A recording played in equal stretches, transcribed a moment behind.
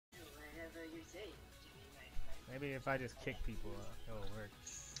Maybe if I just kick people, it'll work.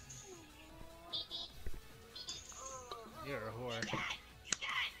 You're a whore.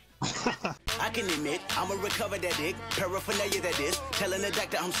 I can admit, I'ma recover that dick. Paraphernalia that is. Telling the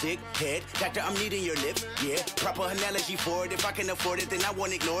doctor I'm sick. Head, doctor, I'm needing your lips. Yeah, proper analogy for it. If I can afford it, then I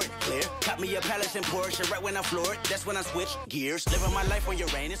won't ignore it. Clear. Got me a Palace and Porsche right when I floor it. That's when I switch gears. Living my life on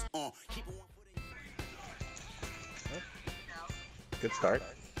Uranus. Keep it Good start.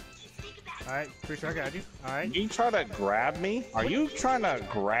 Alright, pretty sure I got you. Alright. You try to grab me? Are you trying to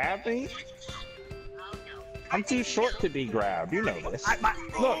grab me? I'm too short to be grabbed. You know this.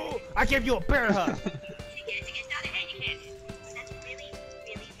 Look, I gave you a bear hug.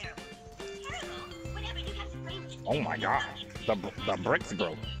 Oh my god. The bricks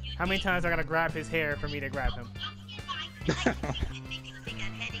broke. How many times I gotta grab his hair for me to grab him?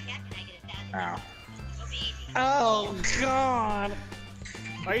 Ow. Oh god.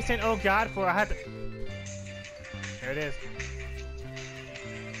 Are you saying oh god for I had to... There it is.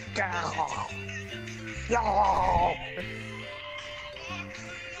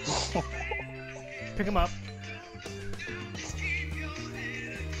 Pick him up.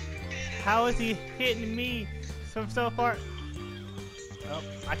 How is he hitting me from so far? Oh,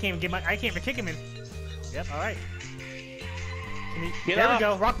 I can't even kick him in. Yep, alright. There we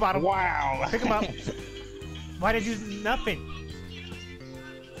go, rock bottom. Wow. Pick him up. Why did you do nothing?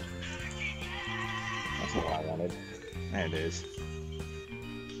 That's what I wanted. There it is.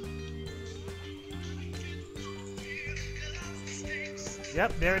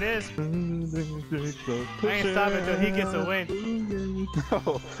 Yep, there it is. I ain't stopping until he gets a win.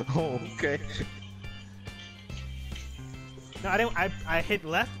 Oh, okay. No, I didn't. I hit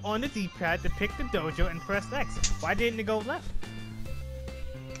left on the D-pad to pick the dojo and press X. Why didn't it go left?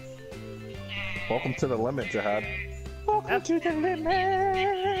 Welcome to the limit, Jihad. Welcome to the limit.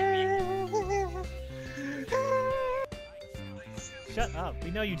 Shut up.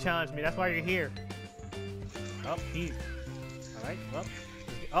 We know you challenged me. That's why you're here. Oh, he's... Alright, well.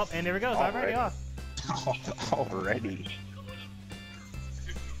 Oh, and there we go. It's already off. Already.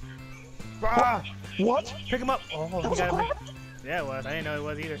 Ah! What? Pick him up. Oh, you got him. Yeah, it was. I didn't know it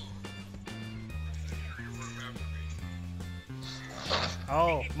was either.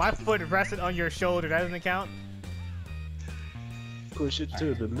 Oh, my foot rested on your shoulder. That doesn't count? Push it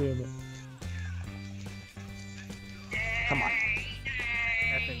to the limit. Come on.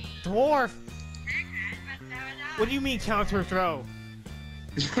 Effing dwarf! What do you mean counter throw?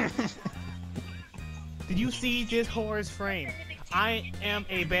 Did you see this whore's frame? I am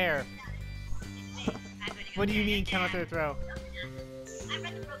a bear. What do you mean counter throw?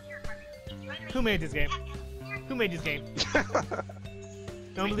 Who made this game? Who made this game?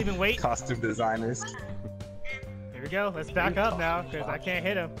 Don't believe in weight? Costume designers. Here we go. Let's back up now, because I can't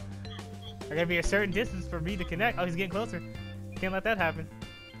hit him. There gotta be a certain distance for me to connect. Oh, he's getting closer. Can't let that happen.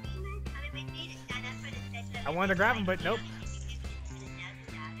 I wanted to grab him, but nope.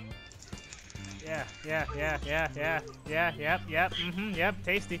 Yep,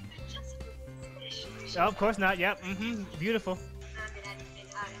 tasty. Oh, of course not, yep, beautiful.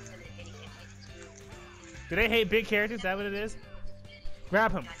 Do they hate big characters? Is that what it is?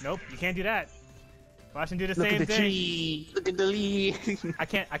 Grab him. Nope, you can't do that. Watch him do the same thing. Look at the tree. Look at the leaf. I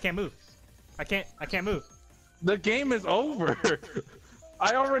can't move. I can't move. The game is over.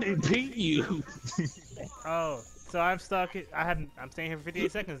 I already beat you. Oh, so I'm stuck. I'm staying here for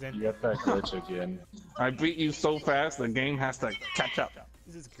 58 seconds then. You got that glitch again. I beat you so fast, the game has to catch up.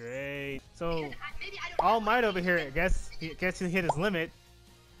 This is great. So, All Might over here, I guess he hit his limit.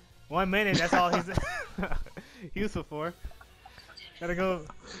 1 minute, that's all he's useful for. Gotta go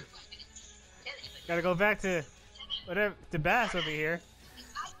back to whatever, to Bass over here.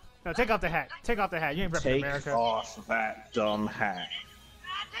 No, take off the hat. Take off the hat. You ain't repping America. Take off that dumb hat.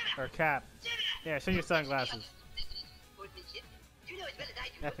 Or cap. Yeah, show your sunglasses.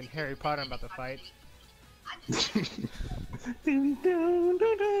 Effing Harry Potter about to fight.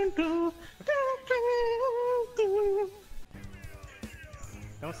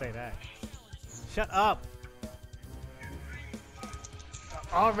 Don't say that. Shut up.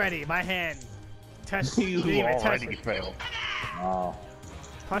 Already, my hand touched. You already failed. Oh.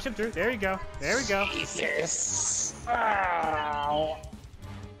 Punch him through. There you go. There we go. Jesus. Ow.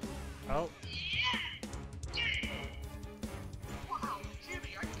 Oh.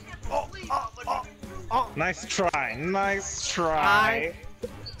 Oh. Nice try. Nice try. I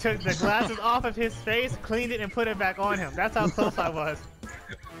took the glasses off of his face, cleaned it, and put it back on him. That's how close I was.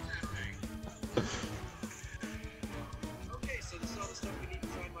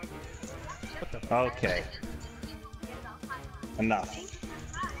 Okay. Enough.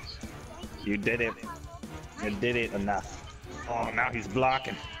 You did it. It did it enough. Oh, now he's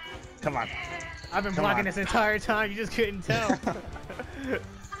blocking. Come on. I've been blocking this entire time. You just couldn't tell.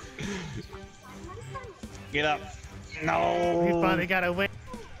 Get up. No. We finally got a win.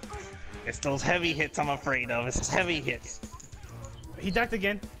 It's those heavy hits I'm afraid of. It's heavy hits. He ducked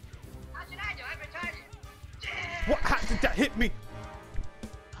again. What? How did that hit me?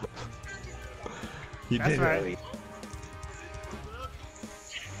 You That's did right. really.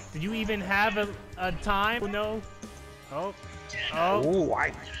 Did you even have a time? No. Oh. Oh. Ooh,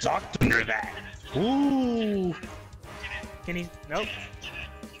 I ducked under that. Ooh. Can he? Nope.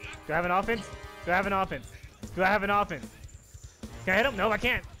 Do I have an offense? Do I have an offense? Do I have an offense? Can I hit him? No, I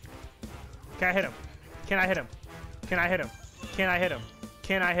can't. Can I hit him? Can I hit him? Can I hit him? Can I hit him?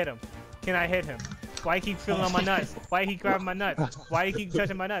 Can I hit him? Can I hit him? Why he keep feeling on my nuts? Why he keep grabbing my nuts? Why he keep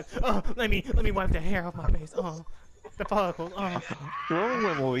touching my nuts? Oh, let me wipe the hair off my face. Oh, the follicles. Oh.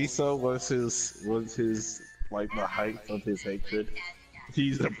 Remember when Lisa was his like the height of his hatred?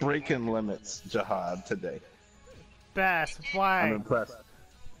 He's breaking limits, Jihad, today. Bass, why? I'm impressed.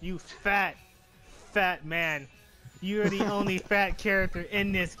 You fat man. You're the only fat character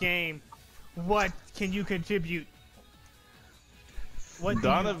in this game. What can you contribute? What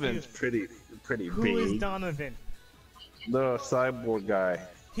Donovan's pretty Who big. Who is Donovan? The cyborg guy.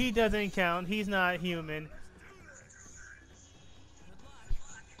 He doesn't count. He's not human.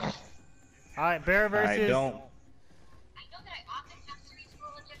 Alright, Bear versus... I don't...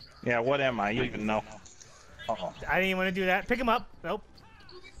 Yeah, what am I? You even know. Uh-oh. I didn't even want to do that. Pick him up. Nope.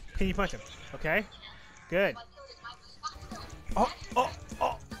 Can you punch him? Okay. Good. Oh, oh,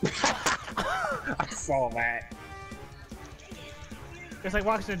 oh. I saw that. It's like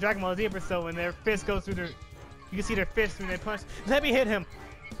watching the Dragon Ball Z episode when their fist goes through their... You can see their fist when they punch. Let me hit him.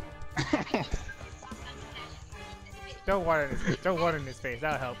 Throw water in his face.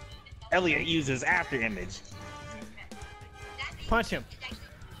 That'll help. Elliot uses after image. Punch him.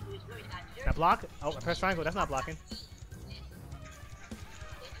 Now block. Oh, I press triangle. That's not blocking.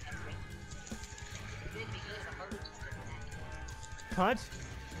 Punch.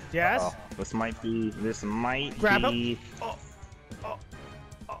 Yes. Uh-oh. This might be. Grab him. Oh. Oh.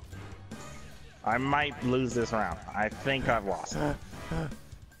 Oh. I might lose this round. I think I've lost.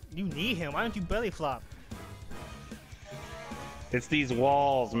 You need him. Why don't you belly flop? It's these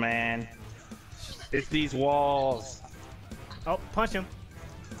walls, man. It's these walls. Oh, punch him.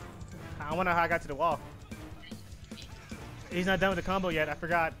 I wonder how I got to the wall. He's not done with the combo yet. I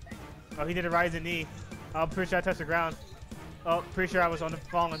forgot. Oh, he did a rising knee. I'm pretty sure I touched the ground. Oh, pretty sure I was on the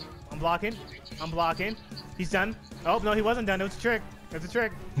falling. I'm blocking. I'm blocking. He's done. Oh, no, he wasn't done. It was a trick. It was a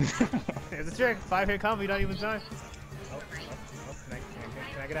trick. It was a trick. 5-hit combo. You don't even time. Oh,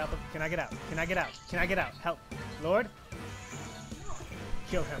 can I get out? Can I get out? Can I get out? Can I get out? Help. Lord.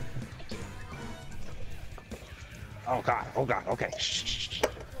 Kill him. Oh god, okay. Shh.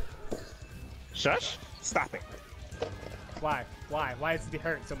 Shush? Stop it. Why? Why? Why does he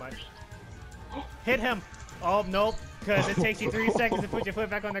hurt so much? Hit him! Oh, nope. Because it takes you 3 seconds to put your foot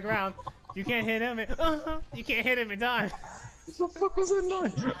back on the ground. You can't hit him you can't hit him in time. What the fuck was that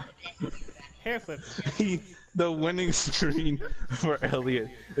noise? Hair flip. The winning screen for Elliot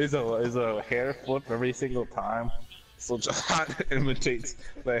is a hair flip every single time. So Jihad imitates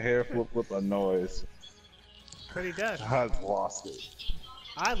the hair flip with a noise. Pretty does. Jihad's lost it.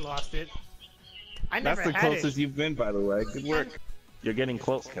 I lost it. I never That's the had closest you've been, by the way. Good work. You're getting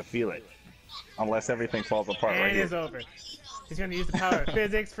close. Can feel it. Unless everything falls apart and right here. it's over. He's gonna use the power of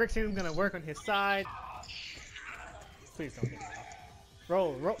physics. Friction's gonna work on his side. Please don't hit me.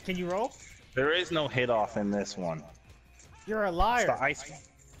 Roll. Can you roll? There is no hit off in this one. You're a liar. It's the ice one.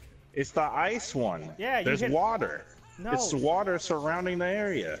 It's the ice one. Yeah, you There's hit... water. No. It's water surrounding the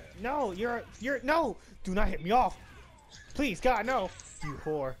area. No, you're no. Do not hit me off. Please, God, no. You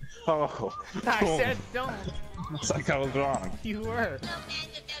whore. Oh. I said don't. It's like I was wrong. You were.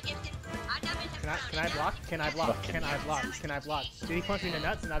 Can I block? Can I block? Can I block? Can I block? Did he punch me in the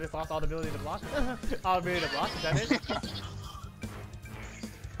nuts and I just lost all the ability to block? All the ability to block? Is that it?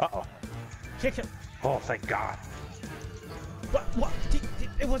 Uh-oh. Kick him. Oh, thank God. What?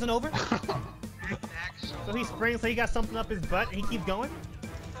 It wasn't over? So he springs, so he got something up his butt and he keeps going?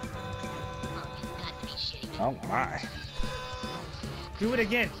 Oh, my. Do it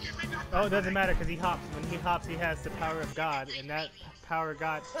again. Oh, it doesn't matter because he hops. When he hops, he has the power of God, and that power of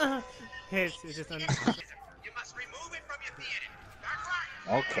God his is just un...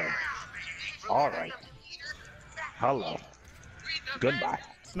 Okay. All right. Hello. Goodbye.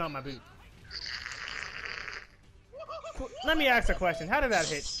 Smell my boot. Let me ask a question. How did that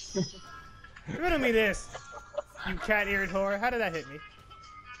hit? Riddle me this, you cat-eared whore. How did that hit me?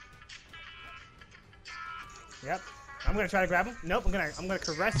 Yep. I'm gonna try to grab him. Nope. I'm gonna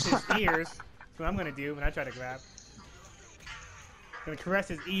caress his ears. That's what I'm gonna do when I try to grab. I'm gonna caress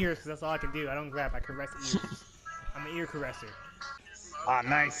his ears because that's all I can do. I don't grab. I caress ears. I'm an ear caresser. Ah,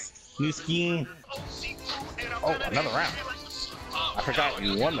 nice. New scheme. Oh, another round. I forgot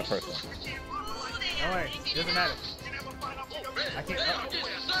you won the first one. Don't worry. It doesn't matter. I can't.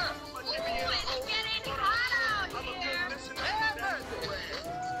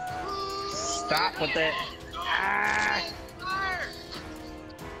 Oh. Stop with that. Ah.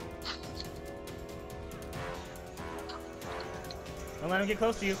 Don't let him get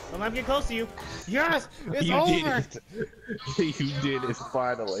close to you. Don't let him get close to you. Yes! It's You over! did it. You did it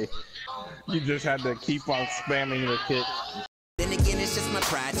finally. You just had to keep on spamming the kick. Then again, it's just my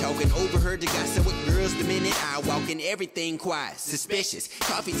pride talking. Overheard the gossip with girls the minute I walk in. Everything quiet, suspicious.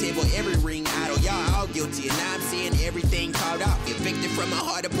 Coffee table, every ring idle. Y'all all guilty, and now I'm seeing everything called out. Evicted from a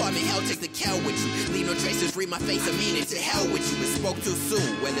hard apartment, hell take the cow with you. Leave no traces, read my face, I mean it. To hell with you. It spoke too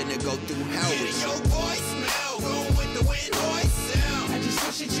soon, willing to go through hell with you.